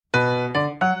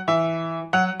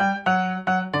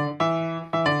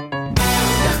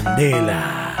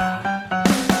Candela.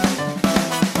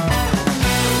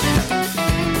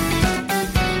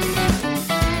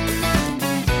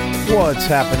 What's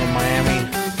happening,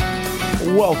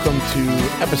 Miami? Welcome to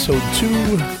episode 2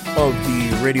 of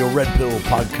the Radio Red Pill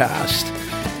podcast.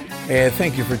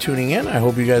 Thank you for tuning in. I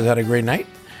hope you guys had a great night.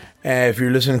 If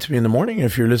you're listening to me in the morning,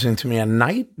 if you're listening to me at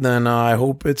night, then I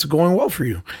hope it's going well for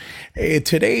you.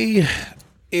 Today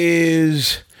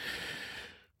is...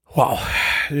 Wow,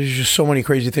 there's just so many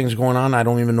crazy things going on. I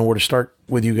don't even know where to start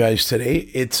with you guys today.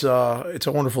 It's a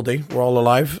wonderful day. We're all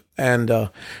alive and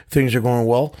things are going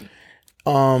well.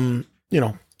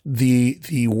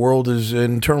 The world is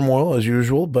in turmoil as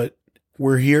usual, but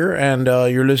we're here and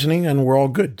you're listening and we're all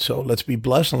good. So let's be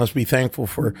blessed and let's be thankful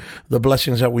for the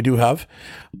blessings that we do have.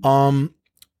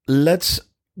 Let's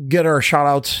get our shout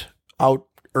outs out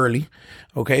early.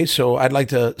 Okay, so I'd like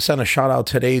to send a shout out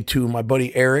today to my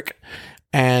buddy Eric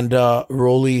and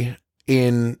Rolly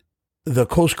in the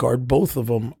Coast Guard. Both of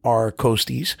them are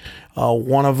coasties.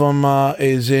 One of them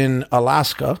is in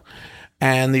Alaska,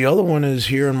 and the other one is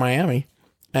here in Miami.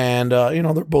 And,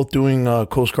 they're both doing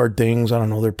Coast Guard things. I don't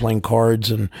know, they're playing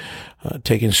cards and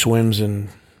taking swims and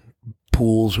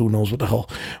pools, who knows what the hell.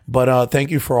 But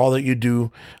thank you for all that you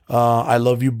do. I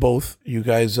love you both. You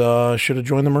guys should have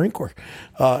joined the Marine Corps.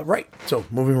 Right, so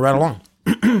moving right along.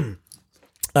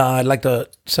 I'd like to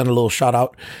send a little shout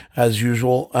out as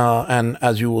usual. And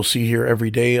as you will see here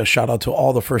every day, a shout out to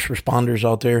all the first responders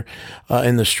out there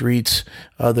in the streets,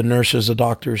 the nurses, the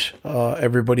doctors,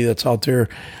 everybody that's out there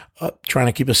trying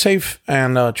to keep us safe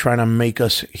and trying to make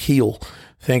us heal.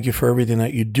 Thank you for everything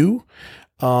that you do.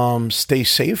 Stay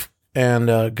safe.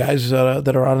 And guys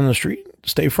that are out in the street,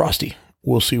 stay frosty.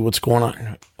 We'll see what's going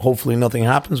on. Hopefully nothing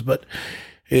happens, but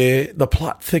the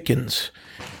plot thickens.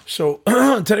 So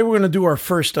today we're going to do our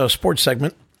first sports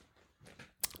segment,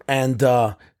 and it's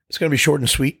going to be short and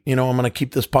sweet. I'm going to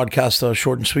keep this podcast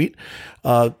short and sweet.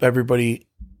 Everybody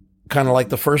kind of liked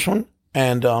the first one,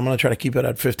 and I'm going to try to keep it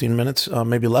at 15 minutes,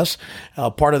 maybe less.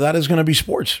 Part of that is going to be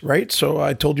sports, right? So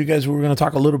I told you guys we were going to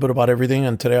talk a little bit about everything,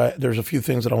 and today there's a few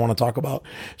things that I want to talk about.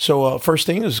 So first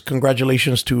thing is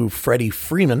congratulations to Freddie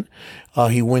Freeman.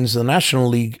 He wins the National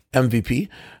League MVP.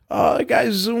 The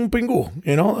guy's un pingu,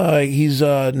 he's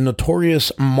a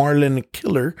notorious Marlin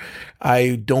killer.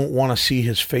 I don't want to see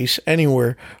his face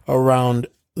anywhere around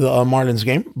the Marlins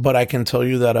game, but I can tell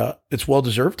you that it's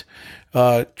well-deserved.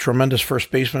 Tremendous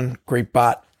first baseman, great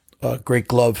bat, great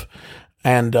glove,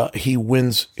 and he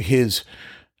wins his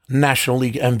National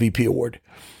League MVP award.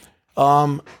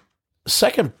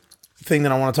 Second thing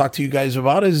that I want to talk to you guys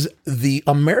about is the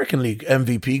American League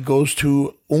MVP goes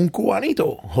to un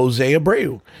Cubanito, Jose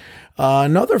Abreu.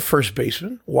 Another first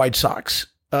baseman, White Sox,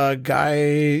 guy,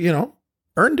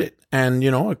 earned it. And,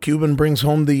 a Cuban brings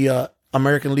home the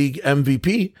American League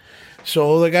MVP.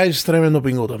 So the guy's tremendo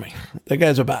pingo to me. The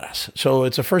guy's a badass. So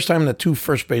it's the first time that two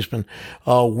first basemen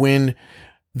win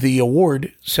the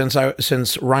award since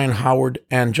Ryan Howard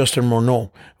and Justin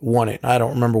Morneau won it. I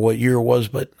don't remember what year it was,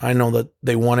 but I know that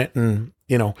they won it. And,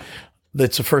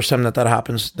 it's the first time that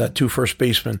happens, that two first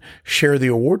basemen share the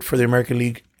award for the American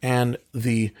League and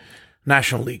the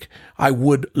National League. I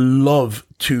would love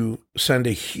to send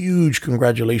a huge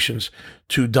congratulations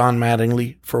to Don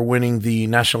Mattingly for winning the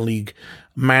National League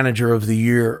Manager of the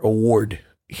Year award.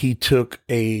 He took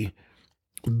a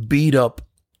beat up,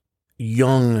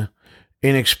 young,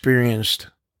 inexperienced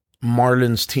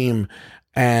Marlins team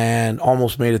and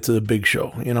almost made it to the big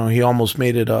show. He almost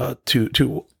made it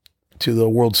to the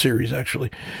World Series,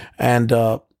 actually. And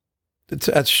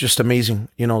that's just amazing.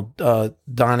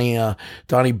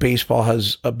 Donnie Baseball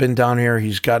has been down here.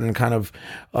 He's gotten kind of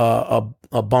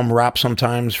a bum rap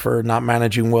sometimes for not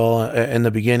managing well in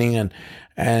the beginning,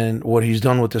 and what he's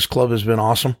done with this club has been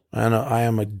awesome. And I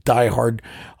am a diehard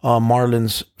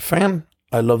Marlins fan.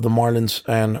 I love the Marlins,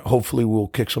 and hopefully we'll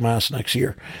kick some ass next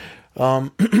year.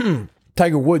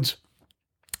 Tiger Woods,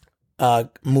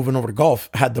 moving over to golf,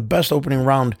 had the best opening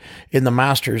round in the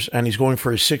Masters, and he's going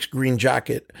for his 6th green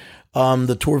jacket.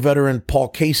 The tour veteran Paul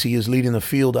Casey is leading the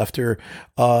field after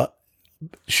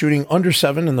shooting under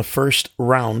 7 in the first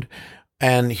round,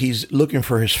 and he's looking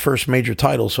for his first major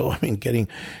title. So, getting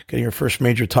your first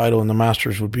major title in the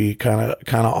Masters would be kind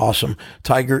of awesome.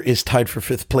 Tiger is tied for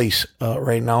 5th place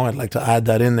right now. I'd like to add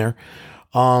that in there.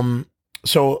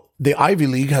 So the Ivy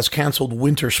League has canceled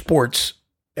winter sports.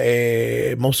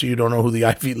 Most of you don't know who the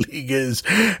Ivy League is,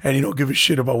 and you don't give a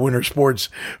shit about winter sports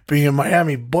being in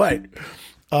Miami, but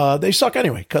they suck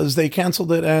anyway because they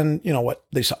canceled it, and you know what?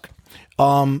 They suck.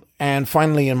 And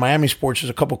finally, in Miami sports, there's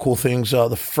a couple cool things.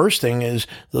 The first thing is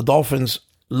the Dolphins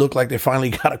look like they finally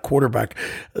got a quarterback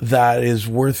that is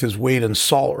worth his weight in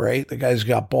salt, right? The guy's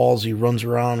got balls. He runs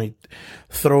around. He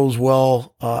throws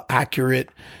well, accurate,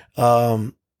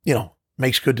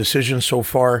 makes good decisions so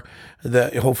far.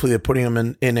 That hopefully they're putting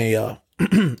him in a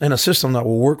in a system that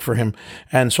will work for him.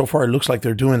 And so far it looks like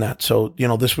they're doing that. So,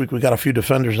 this week we got a few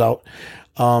defenders out.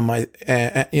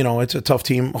 It's a tough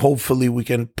team. Hopefully we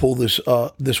can pull this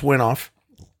win off.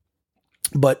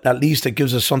 But at least it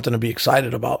gives us something to be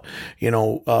excited about,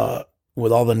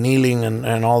 with all the kneeling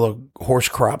and all the horse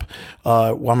crap.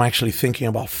 I'm actually thinking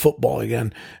about football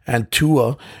again. And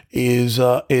Tua is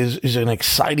an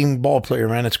exciting ball player,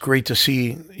 man. It's great to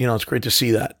see, it's great to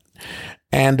see that.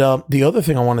 And the other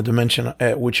thing I wanted to mention,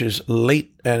 which is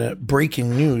late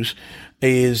breaking news,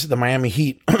 is the Miami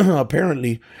Heat.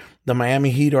 Apparently, the Miami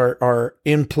Heat are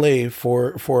in play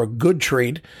for a good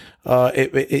trade.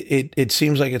 It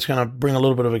seems like it's going to bring a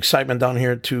little bit of excitement down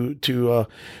here to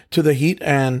the Heat,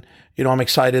 and I'm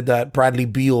excited that Bradley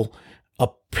Beal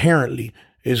apparently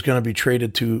is going to be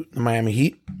traded to the Miami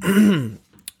Heat.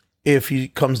 If he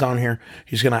comes down here,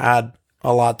 he's going to add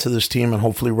a lot to this team and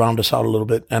hopefully round us out a little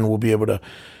bit, and we'll be able to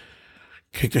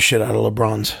kick the shit out of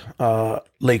LeBron's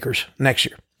Lakers next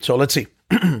year. So let's see.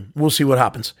 We'll see what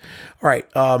happens. All right,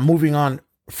 moving on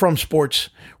from sports,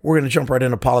 we're going to jump right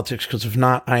into politics, because if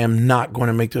not, I am not going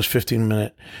to make this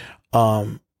 15-minute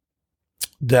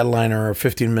deadline or a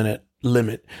 15-minute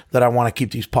limit that I want to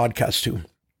keep these podcasts to.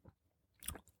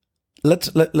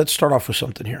 Let's start off with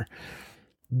something here.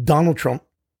 Donald Trump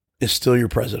is still your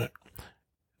president.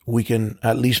 We can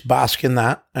at least bask in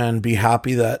that and be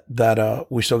happy that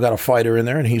we still got a fighter in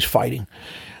there and he's fighting.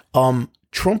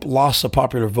 Trump lost the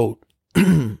popular vote.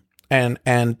 And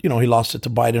he lost it to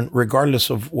Biden, regardless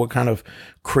of what kind of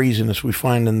craziness we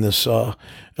find in this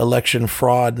election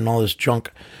fraud and all this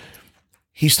junk.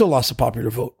 He still lost the popular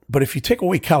vote. But if you take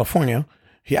away California,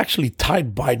 he actually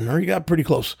tied Biden, or he got pretty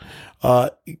close.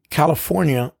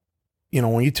 California,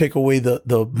 when you take away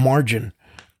the margin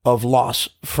of loss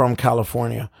from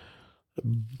California,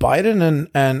 Biden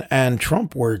and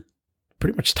Trump were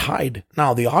pretty much tied.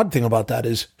 Now, the odd thing about that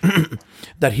is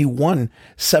that he won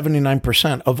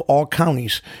 79% of all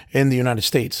counties in the United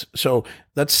States. So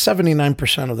that's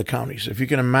 79% of the counties. If you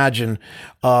can imagine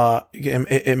what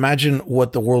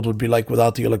the world would be like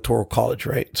without the Electoral College,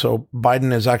 right? So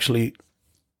Biden is actually,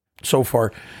 so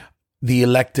far,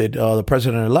 the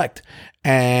president-elect,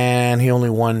 and he only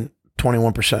won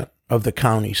 21% of the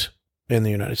counties in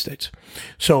the United States.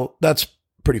 So that's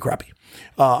pretty crappy.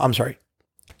 I'm sorry.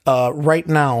 Right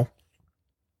now,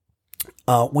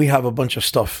 we have a bunch of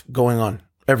stuff going on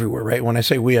everywhere, right? When I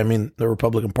say we, I mean the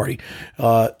Republican Party.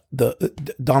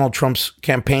 The Donald Trump's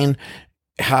campaign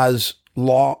has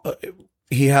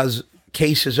he has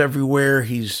cases everywhere.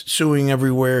 He's suing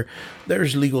everywhere.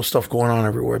 There's legal stuff going on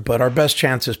everywhere. But our best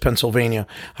chance is Pennsylvania.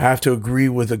 I have to agree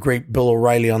with the great Bill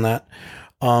O'Reilly on that.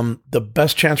 The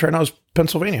best chance right now is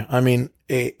Pennsylvania. I mean,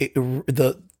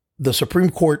 the Supreme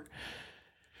Court.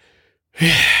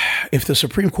 If the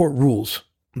Supreme Court rules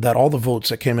that all the votes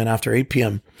that came in after 8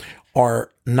 p.m.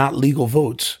 are not legal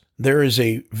votes, there is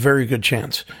a very good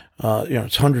chance,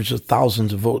 it's hundreds of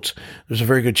thousands of votes. There's a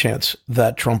very good chance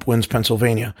that Trump wins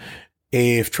Pennsylvania.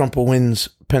 If Trump wins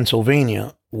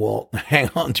Pennsylvania, well, hang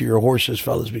on to your horses,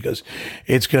 fellas, because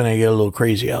it's going to get a little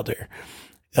crazy out there.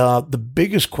 The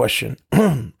biggest question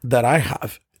that I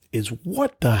have is,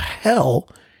 what the hell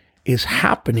is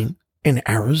happening in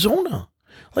Arizona?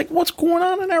 Like, what's going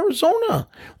on in Arizona?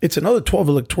 It's another 12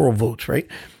 electoral votes, right?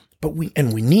 But we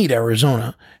need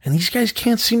Arizona, and these guys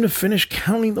can't seem to finish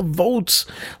counting the votes.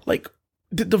 Like,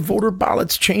 did the voter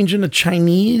ballots change into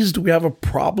Chinese? Do we have a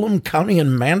problem counting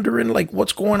in Mandarin? Like,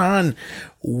 what's going on?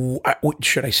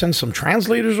 Should I send some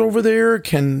translators over there?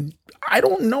 I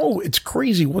don't know. It's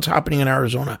crazy what's happening in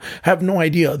Arizona. I have no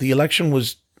idea. The election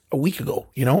was a week ago,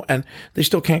 and they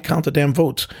still can't count the damn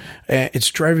votes.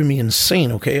 It's driving me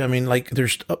insane. Okay. I mean, like,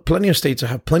 there's plenty of states that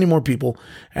have plenty more people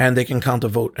and they can count the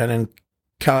vote. And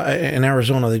in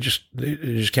Arizona, they just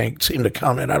can't seem to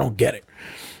count it. I don't get it.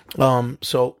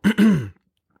 So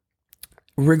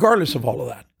regardless of all of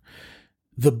that,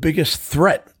 the biggest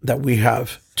threat that we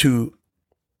have to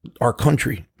our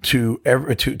country, to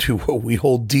what we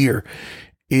hold dear,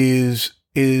 is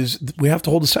we have to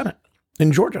hold the Senate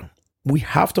in Georgia. We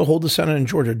have to hold the Senate in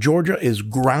Georgia. Georgia is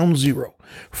ground zero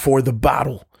for the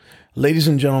battle. Ladies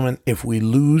and gentlemen, if we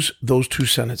lose those 2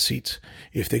 Senate seats,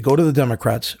 if they go to the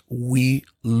Democrats, we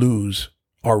lose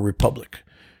our republic.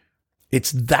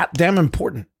 It's that damn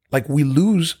important. Like, we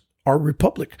lose our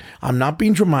republic. I'm not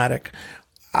being dramatic.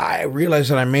 I realize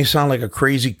that I may sound like a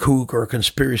crazy kook or a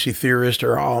conspiracy theorist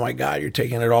or, oh my God, you're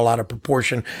taking it all out of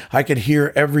proportion. I could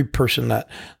hear every person that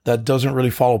doesn't really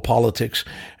follow politics,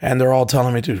 and they're all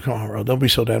telling me, dude, come on, bro, don't be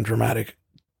so damn dramatic.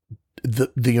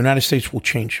 The United States will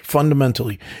change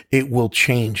fundamentally. It will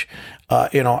change.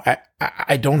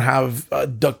 I don't have a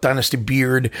Duck Dynasty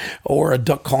beard or a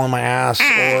duck calling my ass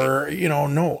or,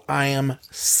 no, I am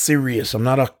serious. I'm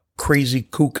not a crazy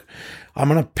kook. I'm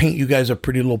going to paint you guys a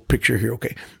pretty little picture here.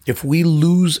 Okay. If we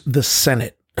lose the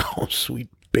Senate, oh, sweet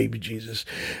baby Jesus,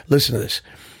 listen to this.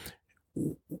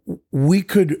 We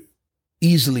could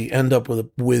easily end up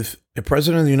with a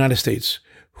president of the United States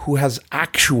who has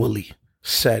actually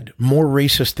said more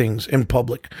racist things in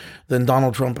public than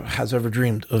Donald Trump has ever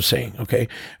dreamed of saying. Okay.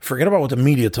 Forget about what the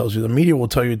media tells you. The media will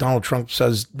tell you Donald Trump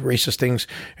says racist things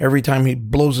every time he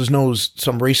blows his nose,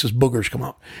 some racist boogers come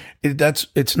out.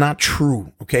 It's not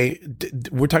true. Okay.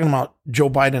 We're talking about Joe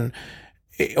Biden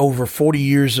over 40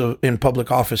 years in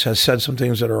public office has said some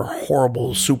things that are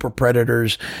horrible, super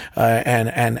predators,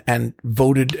 and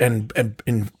voted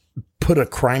and put a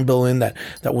crime bill in that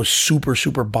was super,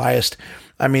 super biased.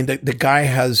 I mean, the guy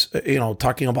has,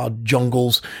 talking about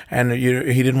jungles, and he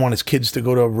didn't want his kids to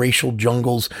go to racial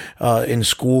jungles in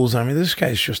schools. I mean, this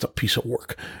guy's just a piece of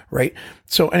work, right?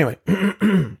 So anyway,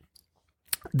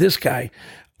 this guy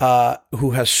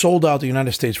who has sold out the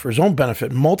United States for his own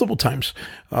benefit multiple times,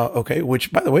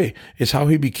 which, by the way, is how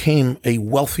he became a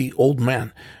wealthy old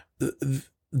man,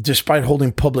 despite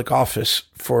holding public office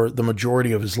for the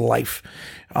majority of his life.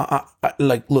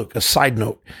 Look, a side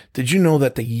note, did you know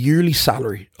that the yearly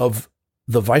salary of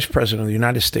the vice president of the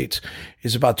United States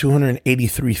is about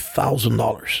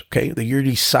 $283,000? Okay. The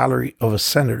yearly salary of a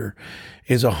senator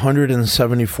is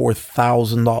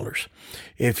 $174,000.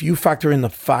 If you factor in the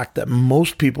fact that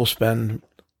most people spend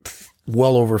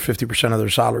well over 50% of their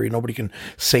salary, nobody can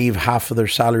save half of their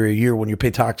salary a year when you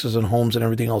pay taxes and homes and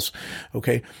everything else.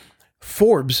 Okay.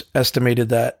 Forbes estimated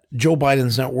that Joe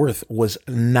Biden's net worth was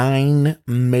 $9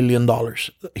 million.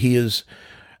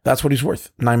 That's what he's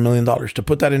worth, $9 million. To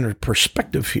put that into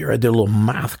perspective here, I did a little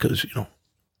math because,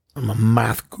 I'm a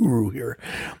math guru here.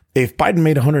 If Biden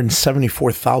made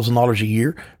 $174,000 a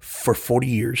year for 40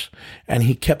 years and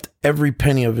he kept every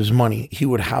penny of his money, he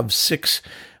would have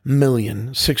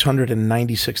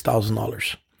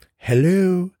 $6,696,000.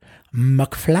 Hello?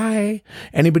 McFly,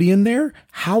 anybody in there?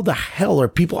 How the hell are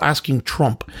people asking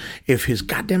Trump if his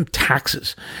goddamn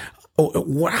taxes,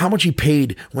 how much he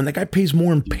paid, when the guy pays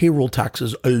more in payroll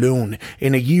taxes alone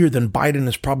in a year than Biden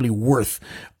is probably worth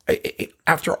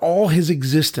after all his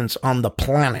existence on the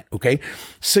planet? Okay,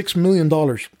 $6 million.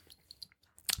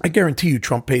 I guarantee you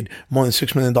Trump paid more than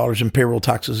 $6 million in payroll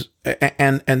taxes,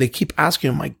 and they keep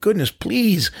asking him, my goodness,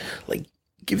 please,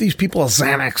 give these people a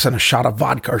Xanax and a shot of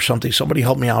vodka or something. Somebody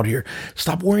help me out here.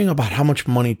 Stop worrying about how much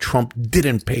money Trump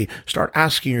didn't pay. Start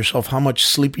asking yourself how much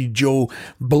Sleepy Joe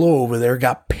Blow over there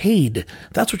got paid.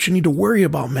 That's what you need to worry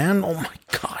about, man. Oh my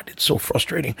God, it's so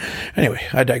frustrating. Anyway,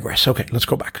 I digress. Okay, let's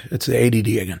go back. It's the ADD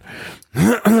again.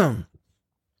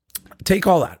 Take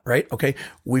all that, right? Okay,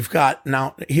 we've got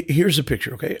now, here's the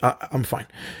picture, okay? I'm fine.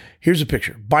 Here's a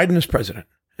picture. Biden is president.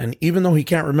 And even though he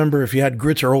can't remember if he had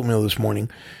grits or oatmeal this morning,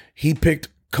 he picked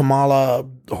Kamala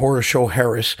Horror Show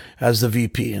Harris as the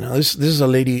VP. This is a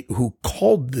lady who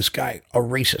called this guy a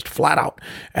racist, flat out.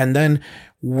 And then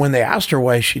when they asked her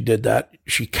why she did that,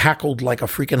 she cackled like a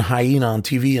freaking hyena on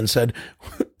TV and said,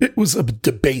 it was a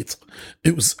debate.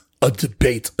 It was a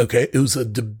debate, okay? It was a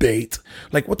debate.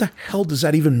 Like, what the hell does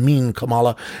that even mean,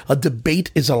 Kamala? A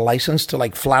debate is a license to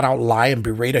flat out lie and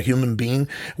berate a human being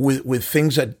with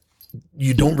things that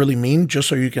you don't really mean, just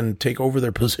so you can take over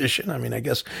their position. I mean, I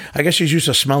guess she's used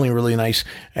to smelling really nice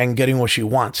and getting what she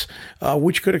wants,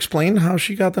 which could explain how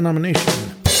she got the nomination.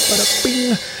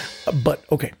 But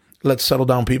okay, let's settle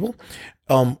down, people.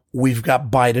 We've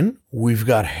got Biden, we've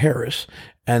got Harris,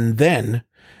 and then,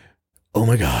 oh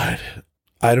my God,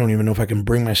 I don't even know if I can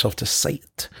bring myself to say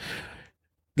it.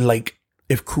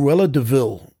 If Cruella de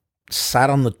Vil sat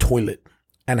on the toilet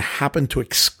and happened to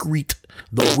excrete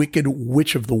the Wicked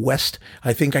Witch of the West,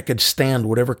 I think I could stand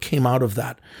whatever came out of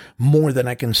that more than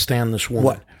I can stand this woman.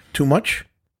 What? Too much?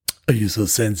 Are you so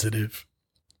sensitive?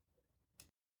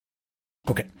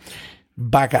 Okay,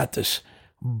 back at this.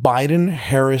 Biden,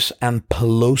 Harris, and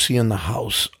Pelosi in the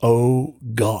House. Oh,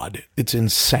 God, it's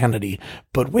insanity.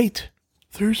 But wait,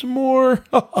 there's more.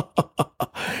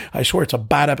 I swear it's a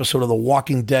bad episode of The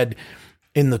Walking Dead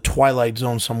in the Twilight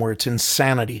Zone somewhere. It's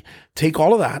insanity. Take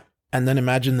all of that and then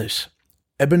imagine this.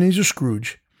 Ebenezer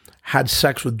Scrooge had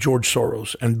sex with George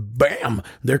Soros, and bam,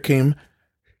 there came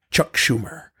Chuck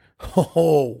Schumer.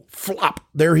 Oh, flop.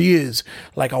 There he is,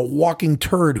 like a walking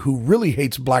turd who really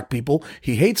hates black people.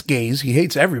 He hates gays. He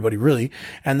hates everybody, really.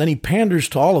 And then he panders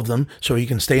to all of them so he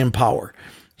can stay in power.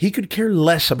 He could care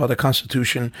less about the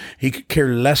Constitution. He could care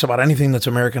less about anything that's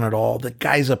American at all. The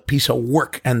guy's a piece of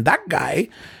work. And that guy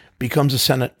becomes a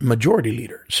Senate majority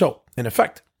leader. So, in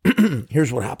effect,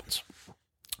 here's what happens.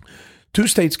 2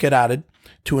 states get added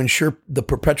to ensure the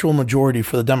perpetual majority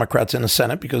for the Democrats in the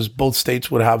Senate, because both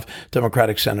states would have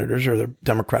Democratic senators, or they're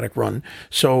Democratic run.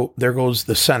 So there goes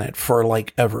the Senate for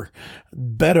like ever.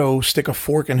 Beto, stick a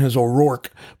fork in his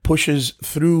O'Rourke, pushes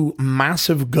through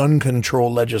massive gun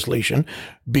control legislation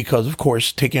because, of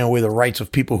course, taking away the rights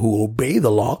of people who obey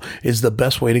the law is the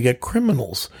best way to get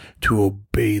criminals to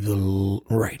obey the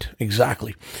right.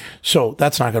 Exactly. So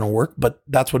that's not going to work, but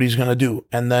that's what he's going to do.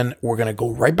 And then we're going to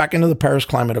go right back into the Paris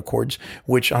Climate Accords,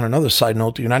 which, on another side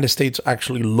note, the United States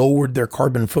actually lowered their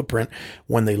carbon footprint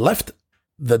when they left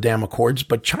the damn accords,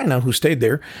 but China, who stayed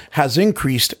there, has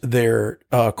increased their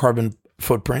carbon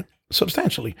footprint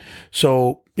substantially.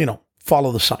 So,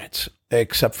 follow the science,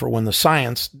 except for when the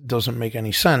science doesn't make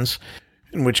any sense,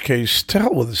 in which case, to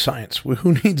hell with the science.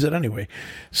 Who needs it anyway?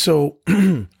 So,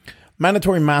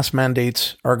 mandatory mask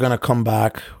mandates are going to come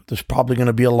back. There's probably going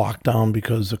to be a lockdown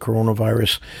because the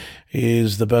coronavirus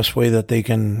is the best way that they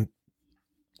can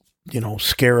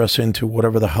scare us into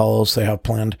whatever the hell else they have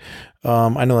planned.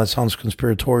 I know that sounds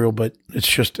conspiratorial, but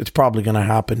it's probably going to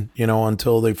happen,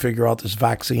 until they figure out this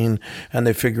vaccine and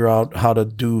they figure out how to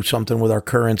do something with our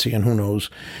currency, and who knows.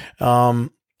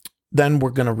 Then we're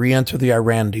going to re-enter the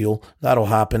Iran deal. That'll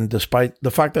happen despite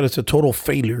the fact that it's a total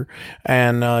failure,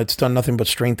 and it's done nothing but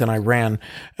strengthen Iran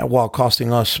while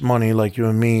costing us money, like you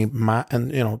and me,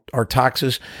 and our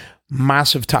taxes.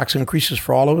 Massive tax increases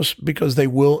for all of us because they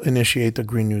will initiate the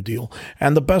Green New Deal.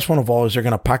 And the best one of all is they're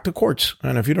going to pack the courts.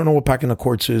 And if you don't know what packing the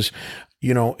courts is,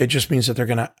 it just means that they're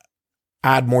going to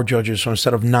add more judges. So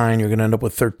instead of 9, you're going to end up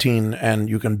with 13. And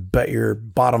you can bet your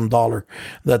bottom dollar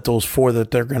that those 4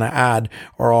 that they're going to add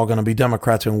are all going to be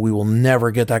Democrats, and we will never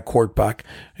get that court back.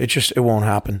 It won't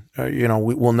happen.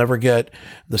 We'll never get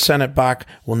the Senate back.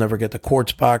 We'll never get the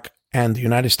courts back. And the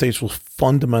United States will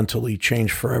fundamentally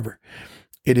change forever.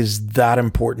 It is that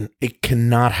important. It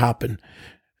cannot happen.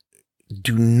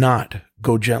 Do not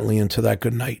go gently into that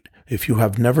good night. If you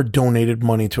have never donated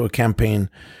money to a campaign,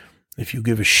 if you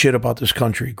give a shit about this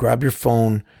country, grab your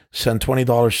phone, send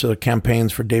 $20 to the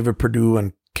campaigns for David Perdue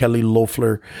and Kelly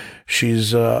Loeffler.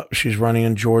 She's running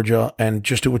in Georgia, and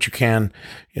just do what you can.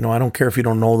 I don't care if you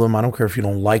don't know them. I don't care if you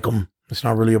don't like them. It's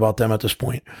not really about them at this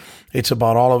point. It's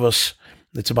about all of us.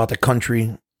 It's about the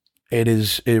country.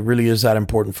 It really is that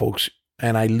important, folks.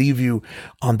 And I leave you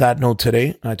on that note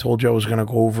today. I told you I was going to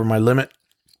go over my limit.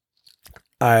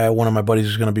 One of my buddies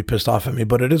is going to be pissed off at me,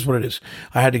 but it is what it is.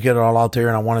 I had to get it all out there,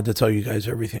 and I wanted to tell you guys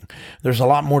everything. There's a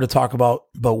lot more to talk about,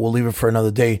 but we'll leave it for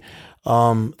another day.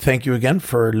 Thank you again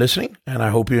for listening, and I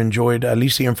hope you enjoyed at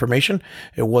least the information.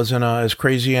 It wasn't as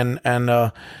crazy and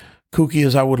kooky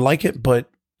as I would like it, but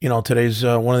today's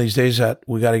one of these days that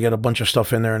we got to get a bunch of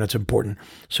stuff in there, and it's important.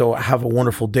 So have a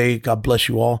wonderful day. God bless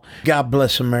you all. God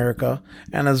bless America.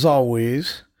 And as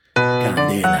always,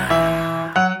 Candela.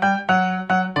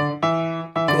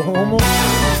 Como?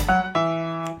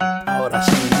 Ahora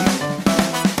sí.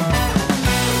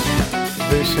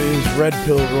 This is Red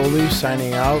Pill Rolly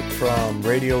signing out from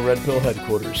Radio Red Pill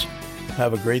headquarters.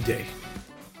 Have a great day.